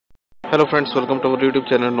Hello friends, welcome to our YouTube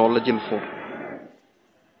channel Knowledge Info.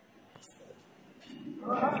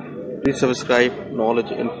 Please subscribe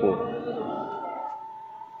Knowledge Info.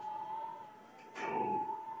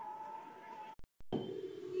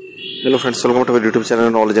 Hello friends, welcome to YouTube channel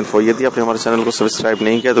knowledge info. यदि आपने हमारे channel को subscribe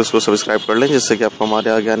नहीं किया तो इसको सब्सक्राइब कर लें, जिससे कि आपको हमारे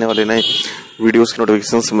आगे आने वाले नए वीडियोस की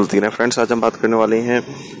नोटिफिकेशंस मिलती रहें। फ्रेंड्स, आज हम बात करने वाले हैं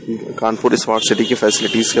कानपुर स्मार्ट सिटी की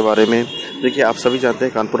फैसिलिटीज़ के बारे में। देखिए, आप सभी जानते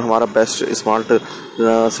हैं कानपुर हमारा बेस्ट स्मार्ट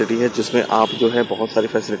सिटी है, जिसमें आप जो है बहुत सारी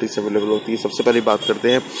फैसिलिटीज़ अवेलेबल होती है। सबसे पहले बात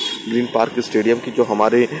करते हैं ग्रीन पार्क स्टेडियम की, जो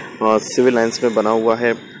हमारे सिविल लाइन्स में बना हुआ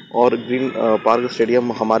है। और ग्रीन पार्क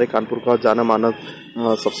स्टेडियम हमारे कानपुर का जाना माना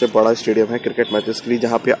सबसे बड़ा स्टेडियम है क्रिकेट मैचेस के लिए,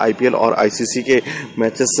 जहां पे आईपीएल और आईसीसी के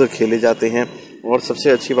मैचेस खेले जाते हैं। और सबसे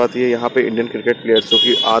अच्छी बात ये, यहाँ पे इंडियन क्रिकेट प्लेयर्स जो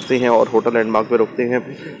कि आते हैं और होटल लैंडमार्क पे रुकते हैं,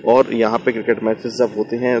 और यहाँ पे क्रिकेट मैचेस जब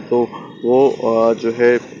होते हैं तो वो जो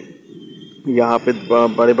है यहाँ पे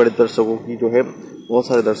बड़े बड़े दर्शकों की जो है, बहुत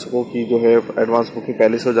सारे दर्शकों की जो है एडवांस बुकिंग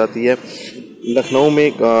पहले से हो जाती है। लखनऊ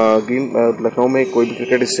में कोई भी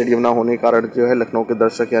क्रिकेट स्टेडियम ना होने के कारण जो है लखनऊ के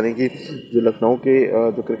दर्शक, यानी कि जो लखनऊ के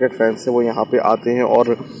जो क्रिकेट फैंस हैं, वो यहाँ पे आते हैं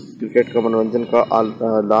और क्रिकेट का मनोरंजन का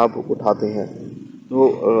लाभ उठाते हैं। तो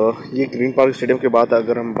ये ग्रीन पार्क स्टेडियम के बाद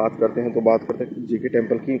अगर हम बात करते हैं तो बात करते हैं जेके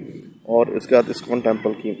टेम्पल की, और इसके बाद इस्कॉन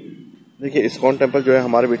टेम्पल की। देखिए, इस्कॉन टेम्पल जो है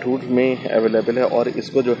हमारे बिठूर में अवेलेबल है, और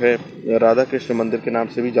इसको जो है राधा कृष्ण मंदिर के नाम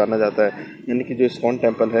से भी जाना जाता है। यानी कि जो इस्कॉन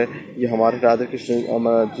टेम्पल है ये हमारे राधा कृष्ण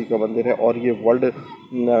जी का मंदिर है, और ये वर्ल्ड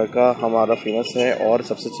का हमारा फेमस है। और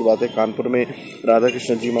सबसे अच्छी बात है, कानपुर में राधा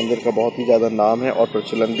कृष्ण जी मंदिर का बहुत ही ज़्यादा नाम है और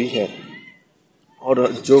प्रचलन भी है। और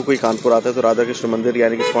जो कोई कानपुर आता है तो राधा कृष्ण मंदिर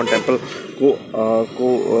यानी कि इस्कॉन टेम्पल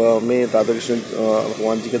में राधा कृष्ण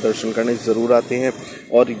भगवान जी के दर्शन करने ज़रूर आते हैं।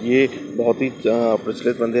 और ये बहुत ही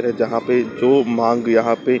प्रचलित मंदिर है, जहाँ पे जो मांग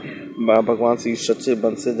यहाँ पे भगवान से सच्चे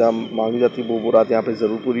मन से जहाँ मांगी जाती है वो रात यहाँ पे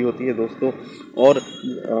ज़रूर पूरी होती है दोस्तों। और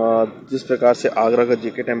जिस प्रकार से आगरा का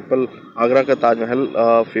जेके टेम्पल, आगरा का ताजमहल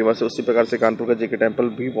फेमस है, उसी प्रकार से कानपुर का जेके टेम्पल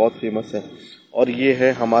भी बहुत फेमस है। और ये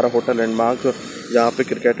है हमारा होटल लैंडमार्क, जहाँ पे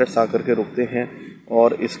क्रिकेटर्स आकर के रुकते हैं।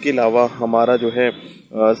 और इसके अलावा हमारा जो है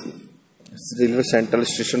रेलवे सेंट्रल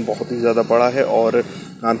स्टेशन बहुत ही ज़्यादा बड़ा है, और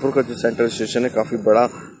कानपुर का जो सेंट्रल स्टेशन है काफ़ी बड़ा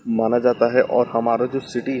माना जाता है। और हमारा जो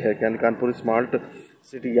सिटी है यानी कानपुर स्मार्ट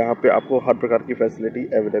सिटी, यहाँ पे आपको हर प्रकार की फैसिलिटी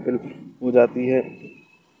अवेलेबल हो जाती है।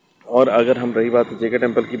 और अगर हम रही बात जेके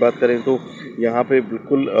टेम्पल की बात करें तो यहाँ पे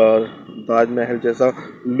बिल्कुल ताजमहल जैसा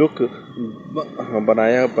लुक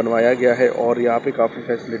बनवाया गया है, और यहाँ पे काफ़ी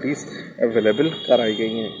फैसिलिटीज़ अवेलेबल कराई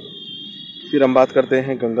गई हैं। फिर हम बात करते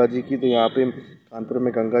हैं गंगा जी की, तो यहाँ पे कानपुर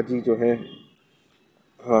में गंगा जी जो है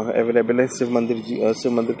अवेलेबल है शिव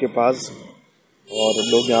मंदिर के पास। और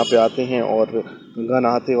लोग यहाँ पे आते हैं और गंगा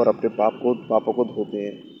नहाते हैं और अपने पापों को धोते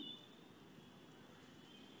हैं।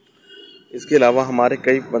 इसके अलावा हमारे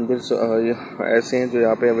कई मंदिर ऐसे हैं जो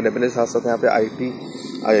यहाँ पे अवेलेबल है। साथ साथ यहाँ पे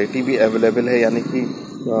IIT भी अवेलेबल है, यानी कि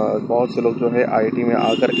बहुत से लोग जो है IIT में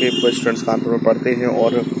आकर के स्टूडेंट्स कानपुर में पढ़ते हैं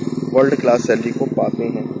और वर्ल्ड क्लास सैलरी को पाते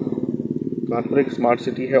हैं। कानपुर एक स्मार्ट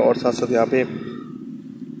सिटी है, और साथ साथ यहाँ पे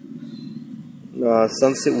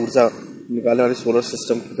सन से ऊर्जा निकालने वाली सोलर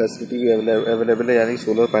सिस्टम की फैसिलिटी भी अवेलेबल है, यानी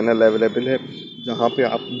सोलर पैनल अवेलेबल है, जहाँ पे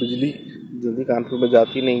आप बिजली जल्दी कानपुर में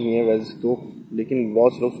जाती नहीं है वैसे तो, लेकिन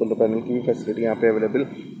बहुत से लोग सोलर पैनल की भी फैसिलिटी यहाँ पे अवेलेबल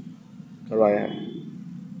करवाए हैं।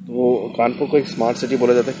 तो कानपुर को एक स्मार्ट सिटी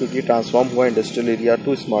बोला जाता है, क्योंकि ट्रांसफॉर्म हुआ industrial area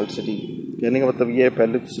to smart city. कहने का मतलब ये है,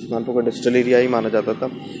 पहले तो सिर्फ कानपुर को इंडस्ट्रियल एरिया ही माना जाता था,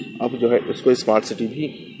 अब जो है इसको स्मार्ट सिटी भी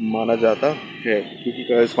माना जाता है,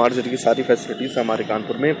 क्योंकि स्मार्ट सिटी की सारी फैसिलिटीज़ हमारे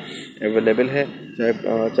कानपुर में अवेलेबल है।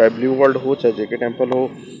 चाहे ब्लू वर्ल्ड हो, चाहे जेके टेम्पल हो,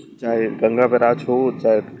 चाहे गंगा बैराज हो,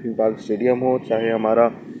 चाहे ग्रीन पार्क स्टेडियम हो, चाहे हमारा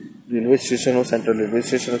रेलवे स्टेशन हो, सेंट्रल रेलवे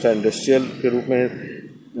स्टेशन हो, चाहे इंडस्ट्रियल के रूप में,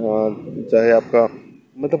 चाहे आपका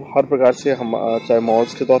मतलब हर प्रकार से हम, चाहे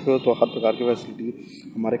मॉल्स के तौर पे हो, तो हर प्रकार की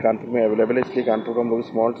फैसिलिटी हमारे कानपुर में अवेलेबल है। इसलिए कानपुर को हम लोग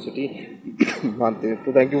स्मार्ट सिटी मानते हैं।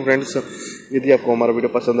 तो थैंक यू फ्रेंड्स, यदि आपको हमारा वीडियो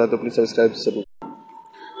पसंद आए तो प्लीज़ सब्सक्राइब जरूर।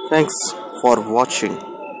 Thanks for watching.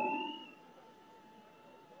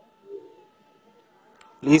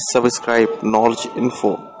 Please subscribe knowledge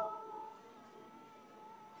info.